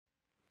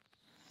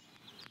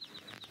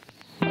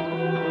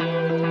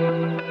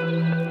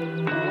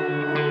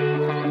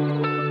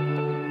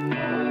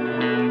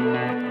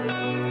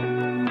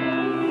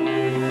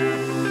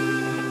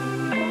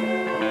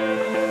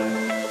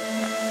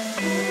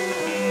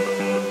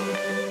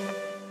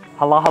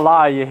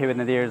Hello, you're here with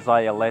Nadir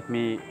Zaya. Let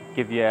me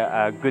give you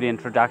a good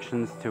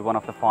introductions to one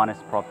of the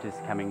finest properties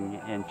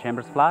coming in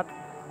Chambers Flat.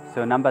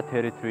 So number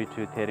 33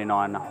 to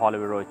 39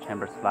 Holloway Road,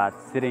 Chambers Flat,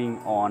 sitting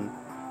on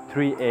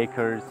 3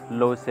 acres,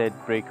 low set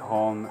brick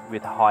home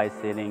with high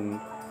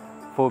ceiling,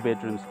 4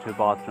 bedrooms, 2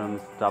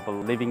 bathrooms, double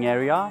living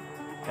area.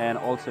 And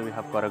also we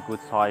have got a good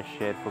size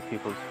shed for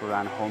people who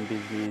run home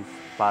business,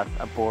 plus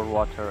a bore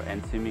water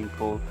and swimming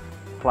pool,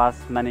 plus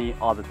many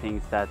other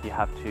things that you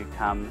have to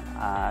come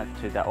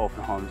to the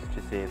open homes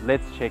to see.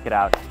 Let's check it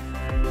out.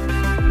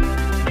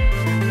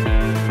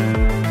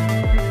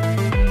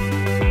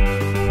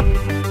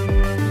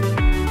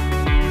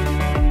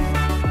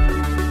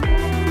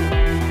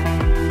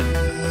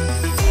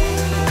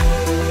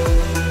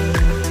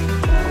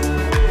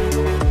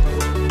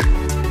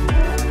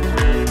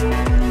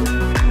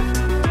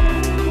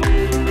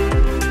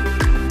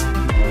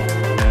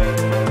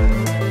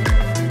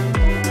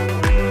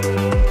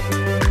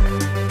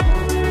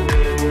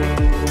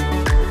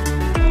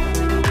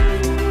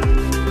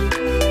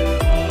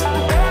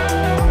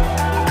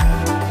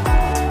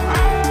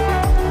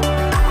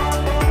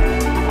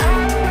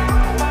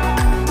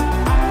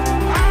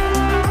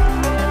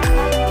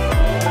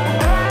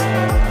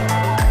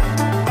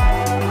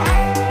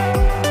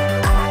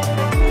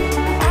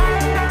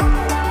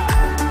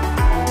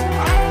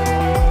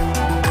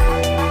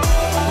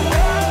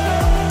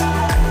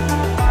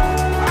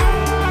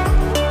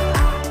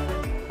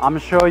 I'm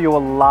sure you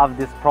will love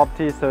this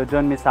property, so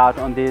don't miss out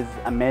on this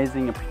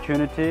amazing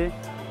opportunity,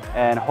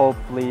 and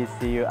hopefully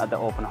see you at the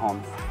open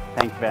homes.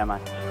 Thank you very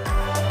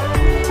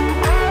much.